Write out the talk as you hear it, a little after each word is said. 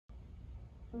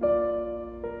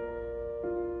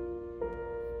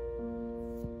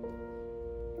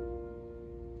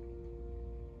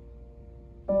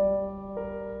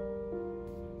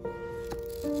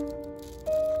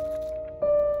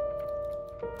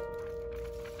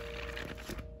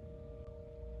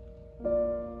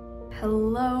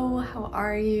Hello, how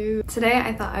are you? Today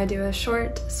I thought I'd do a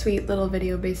short, sweet little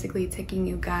video basically taking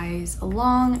you guys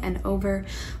along and over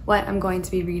what I'm going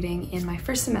to be reading in my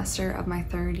first semester of my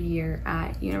third year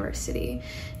at university.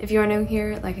 If you are new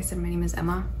here, like I said, my name is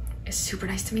Emma. It's super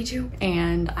nice to meet you.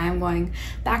 And I'm going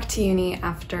back to uni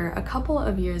after a couple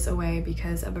of years away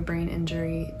because of a brain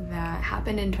injury that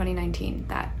happened in 2019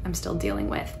 that I'm still dealing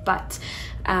with. But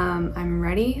I'm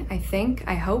ready,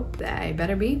 I hope that I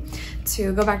better be,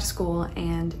 to go back to school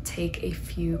and take a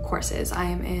few courses. I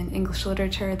am in English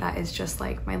literature. That is just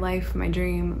like my life, my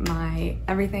dream, my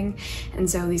everything. And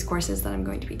so these courses that I'm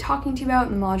going to be talking to you about,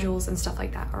 and modules and stuff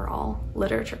like that, are all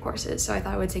literature courses. So I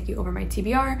thought I would take you over my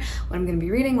TBR, what I'm going to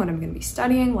be reading, what I'm going to be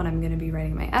studying, what I'm going to be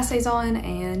writing my essays on,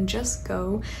 and just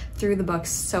go through the books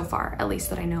so far, at least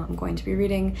that I know I'm going to be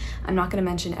reading. I'm not going to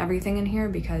mention everything in here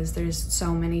because there's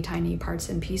so many tiny parts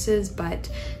and pieces, but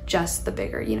just the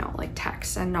bigger, you know, like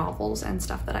texts and novels and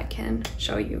stuff that I can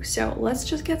show you. So let's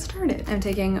just get started. I'm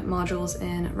taking modules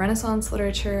in Renaissance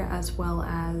literature as well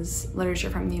as literature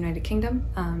from the United Kingdom,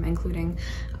 including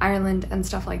Ireland and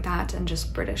stuff like that, and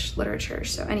just British literature.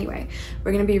 So anyway,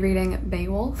 we're going to be reading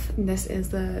Beowulf. This is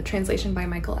the translation by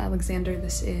Michael Alexander.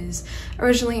 This is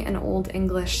originally an Old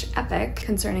English epic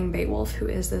concerning Beowulf, who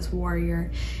is this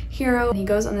warrior hero. He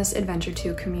goes on this adventure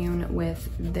to commune with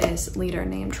this leader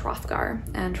named Hrothgar,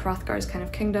 and Hrothgar's kind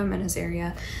of kingdom and his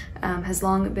area has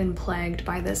long been plagued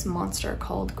by this monster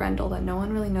called Grendel that no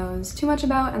one really knows too much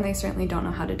about, and they certainly don't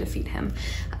know how to defeat him.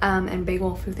 And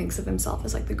Beowulf, who thinks of himself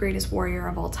as like the greatest warrior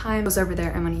of all time, goes over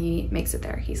there, and when he makes it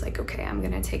there, he's like, okay, I'm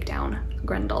gonna take down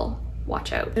Grendel.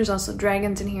 Watch out. There's also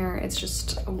dragons in here. It's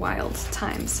just a wild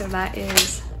time. So that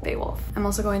is Beowulf. I'm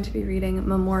also going to be reading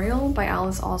Memorial by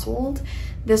Alice Oswald.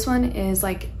 This one is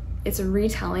like, it's a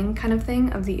retelling kind of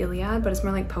thing of the Iliad, but it's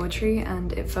more like poetry,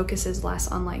 and it focuses less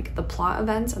on like the plot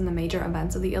events and the major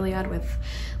events of the Iliad with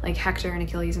like Hector and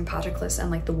Achilles and Patroclus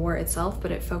and like the war itself,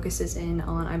 but it focuses in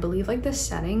on, I believe, like the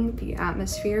setting, the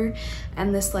atmosphere,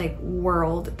 and this like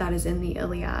world that is in the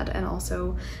Iliad, and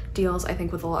also deals, I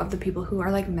think, with a lot of the people who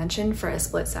are like mentioned for a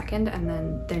split second and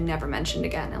then they're never mentioned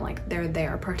again, and like they're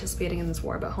there participating in this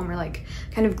war, but Homer like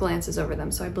kind of glances over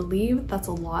them. So I believe that's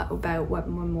a lot about what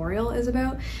Memorial is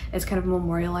about. It's kind of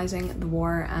memorializing the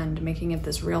war and making it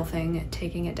this real thing,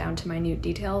 taking it down to minute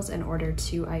details in order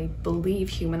to, I believe,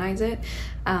 humanize it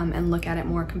and look at it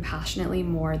more compassionately,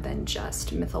 more than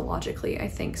just mythologically, I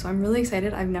think. So I'm really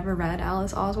excited. I've never read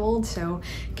Alice Oswald, so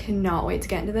cannot wait to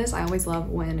get into this. I always love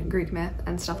when Greek myth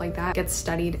and stuff like that gets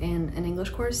studied in an English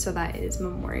course, so that is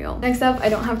Memorial. Next up, I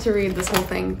don't have to read this whole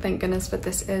thing, thank goodness, but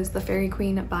this is The Fairy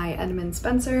Queen by Edmund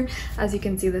Spenser. As you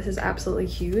can see, this is absolutely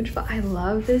huge, but I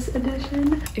love this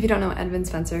edition. If you don't know, Edmund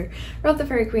Spenser wrote The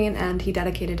Fairy Queen, and he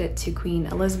dedicated it to Queen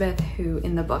Elizabeth, who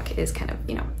in the book is kind of,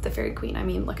 you know, the Fairy Queen. I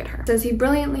mean, look at her. It says he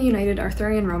brilliantly united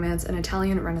Arthurian romance and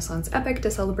Italian Renaissance epic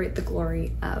to celebrate the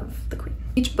glory of the Queen.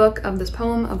 Each book of this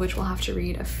poem, of which we'll have to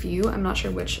read a few, I'm not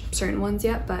sure which certain ones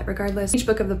yet, but regardless, each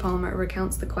book of the poem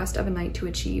recounts the quest of a knight to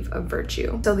achieve a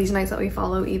virtue. So these knights that we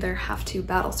follow either have to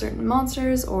battle certain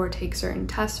monsters or take certain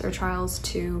tests or trials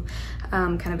to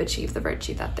kind of achieve the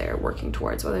virtue that they're working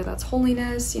towards, whether that's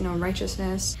holiness, you know,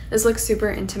 righteousness. This looks super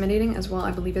intimidating as well.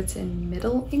 I believe it's in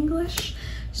Middle English,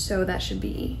 so that should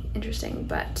be interesting,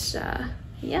 but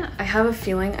yeah, I have a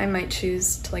feeling I might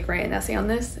choose to like write an essay on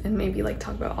this and maybe like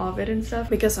talk about Ovid and stuff,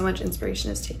 because so much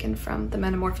inspiration is taken from the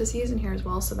Metamorphoses in here as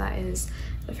well. So that is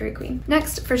The Fairy Queen.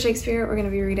 Next, for Shakespeare, we're going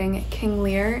to be reading King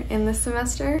Lear in this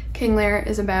semester. King Lear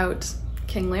is about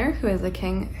King Lear, who is a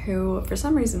king who for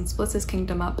some reason splits his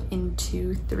kingdom up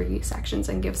into 3 sections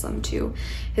and gives them to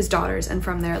his daughters, and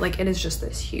from there, like, it is just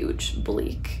this huge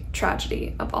bleak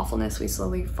tragedy of awfulness. We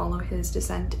slowly follow his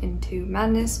descent into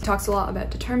madness. He talks a lot about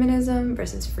determinism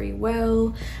versus free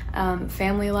will,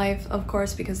 family life, of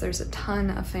course, because there's a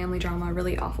ton of family drama,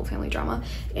 really awful family drama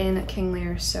in King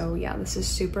Lear. So yeah, this is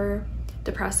super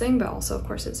depressing, but also of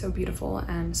course it's so beautiful,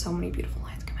 and so many beautiful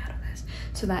lines come out of this.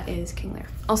 So that is King Lear.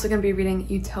 Also gonna be reading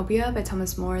Utopia by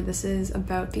Thomas More. This is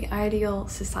about the ideal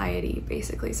society,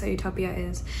 basically. So Utopia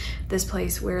is this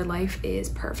place where life is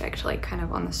perfect, like kind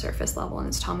of on the surface level, and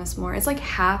it's Thomas More. It's like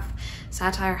half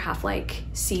satire, half like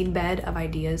seed bed of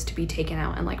ideas to be taken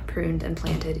out and like pruned and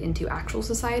planted into actual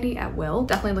society at will.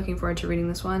 Definitely looking forward to reading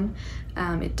this one.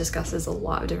 It discusses a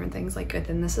lot of different things like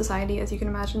within the society, as you can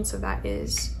imagine. So that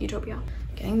is Utopia.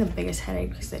 Getting the biggest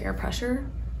headache because the air pressure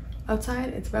outside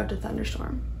it's about to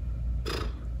thunderstorm.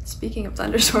 Speaking of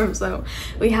thunderstorms though,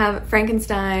 we have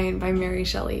Frankenstein by Mary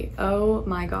Shelley. Oh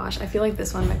my gosh, I feel like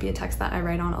this one might be a text that I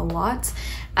write on a lot.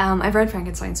 I've read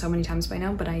Frankenstein so many times by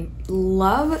now, but I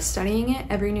love studying it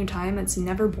every new time. It's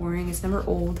never boring, it's never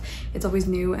old, it's always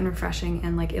new and refreshing,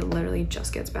 and like it literally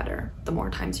just gets better the more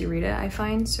times you read it, I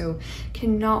find. So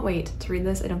cannot wait to read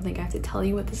this. I don't think I have to tell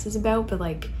you what this is about, but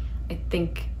like I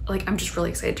think like I'm just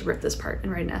really excited to rip this apart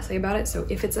and write an essay about it. So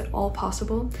if it's at all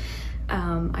possible,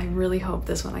 I really hope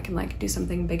this one I can like do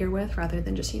something bigger with rather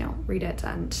than just, you know, read it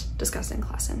and discuss it in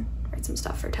class and write some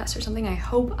stuff for a test or something. I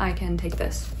hope I can take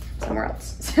this somewhere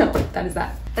else. So that is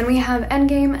that. Then we have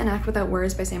Endgame, An Act Without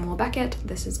Words by Samuel Beckett.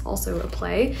 This is also a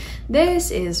play.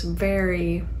 This is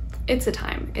it's a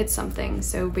time, it's something.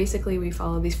 So basically we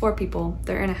follow these 4 people.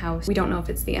 They're in a house. We don't know if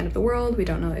it's the end of the world. We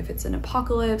don't know if it's an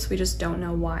apocalypse. We just don't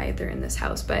know why they're in this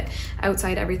house. But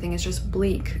outside everything is just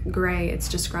bleak, gray. It's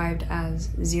described as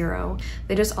 0.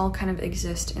 They just all kind of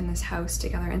exist in this house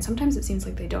together. And sometimes it seems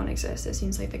like they don't exist. It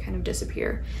seems like they kind of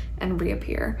disappear and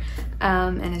reappear.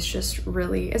 And it's just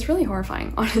it's really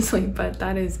horrifying, honestly, but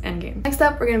that is Endgame. Next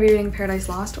up, we're gonna be reading Paradise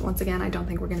Lost. Once again, I don't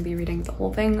think we're gonna be reading the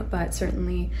whole thing, but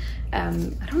certainly, I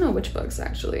don't know which books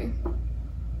actually.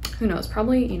 Who knows?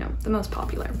 Probably, you know, the most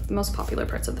popular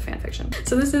parts of the fan fiction.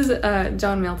 So this is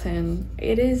John Milton.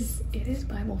 It is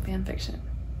Bible fan fiction.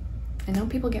 I know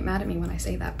people get mad at me when I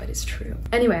say that, but it's true.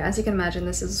 Anyway, as you can imagine,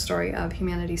 this is a story of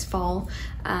humanity's fall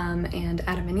and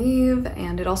Adam and Eve,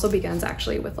 and it also begins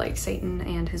actually with like Satan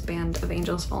and his band of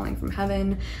angels falling from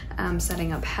heaven,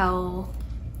 setting up hell,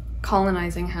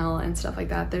 colonizing hell and stuff like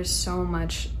that. There's so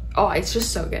much. Oh, it's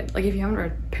just so good. Like if you haven't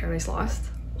read Paradise Lost,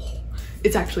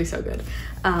 it's actually so good.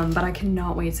 But I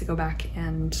cannot wait to go back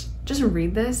and just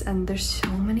read this, and there's so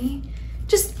many,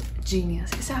 just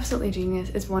genius. It's absolutely genius.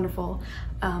 It's wonderful.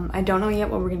 I don't know yet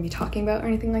what we're gonna be talking about or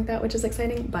anything like that, which is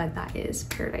exciting, but that is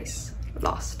Paradise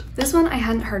Lost. This one I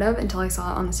hadn't heard of until I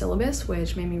saw it on the syllabus,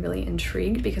 which made me really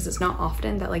intrigued because it's not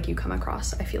often that like you come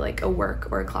across, I feel like, a work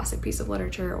or a classic piece of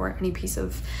literature or any piece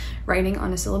of writing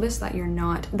on a syllabus that you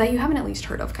haven't at least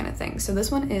heard of, kind of thing. So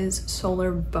this one is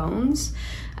Solar Bones.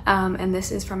 And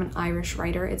this is from an Irish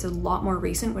writer. It's a lot more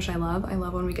recent, which I love. I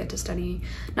love when we get to study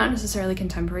not necessarily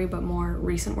contemporary, but more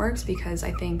recent works, because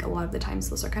I think a lot of the times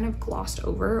those are kind of glossed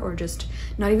over or just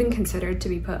not even considered to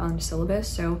be put on syllabus.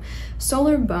 So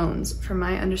Solar Bones, from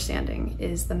my understanding,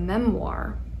 is the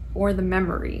memoir or the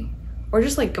memory, or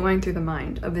just like going through the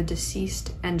mind of a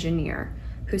deceased engineer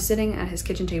who's sitting at his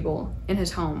kitchen table in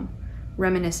his home,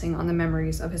 reminiscing on the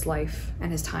memories of his life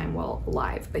and his time while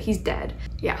alive, but he's dead.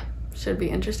 Yeah. Should be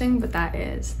interesting, but that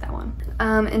is that one.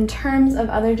 In terms of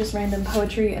other just random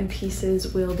poetry and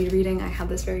pieces we'll be reading, I have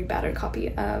this very battered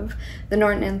copy of the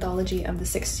Norton Anthology of the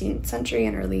 16th century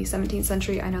and early 17th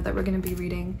century. I know that we're going to be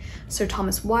reading Sir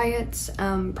Thomas Wyatt,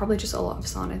 probably just a lot of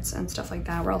sonnets and stuff like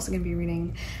that. We're also going to be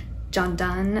reading John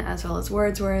Donne, as well as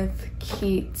Wordsworth,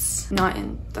 Keats, not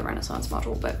in the Renaissance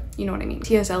module, but you know what I mean.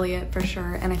 T.S. Eliot for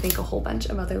sure, and I think a whole bunch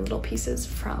of other little pieces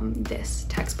from this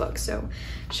textbook, so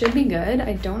should be good.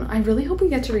 I really hope we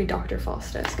get to read Dr.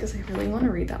 Faustus, because I really want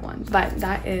to read that one, but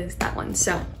that is that one.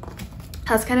 So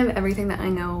that's kind of everything that I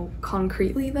know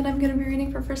concretely that I'm going to be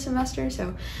reading for first semester,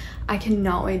 so I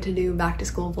cannot wait to do back to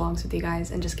school vlogs with you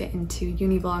guys and just get into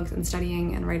uni vlogs and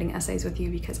studying and writing essays with you,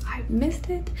 because I've missed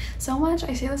it so much.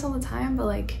 I say this all the time, but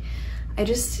like I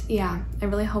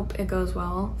really hope it goes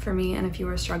well for me. And if you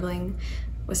are struggling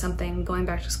with something, going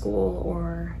back to school,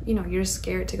 or you know, you're just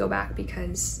scared to go back,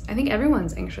 because I think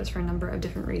everyone's anxious for a number of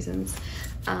different reasons,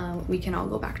 we can all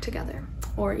go back together.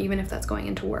 Or even if that's going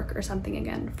into work or something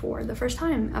again for the first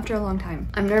time after a long time.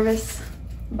 I'm nervous,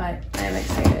 but I am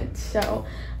excited. So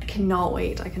I cannot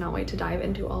wait to dive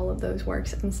into all of those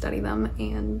works and study them,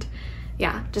 and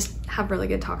yeah, just have really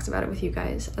good talks about it with you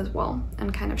guys as well,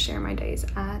 and kind of share my days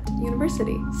at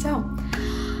university. So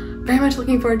very much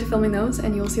looking forward to filming those,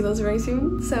 and you will see those very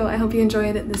soon. So I hope you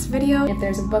enjoyed this video. If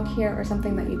there's a book here or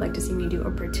something that you'd like to see me do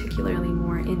a particularly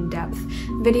more in-depth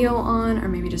video on, or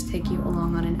maybe just take you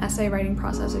along on an essay writing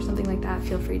process or something like that,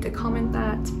 feel free to comment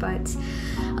that. But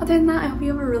other than that, I hope you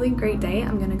have a really great day.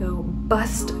 I'm gonna go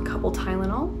bust a couple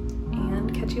Tylenol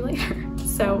and catch you later.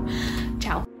 So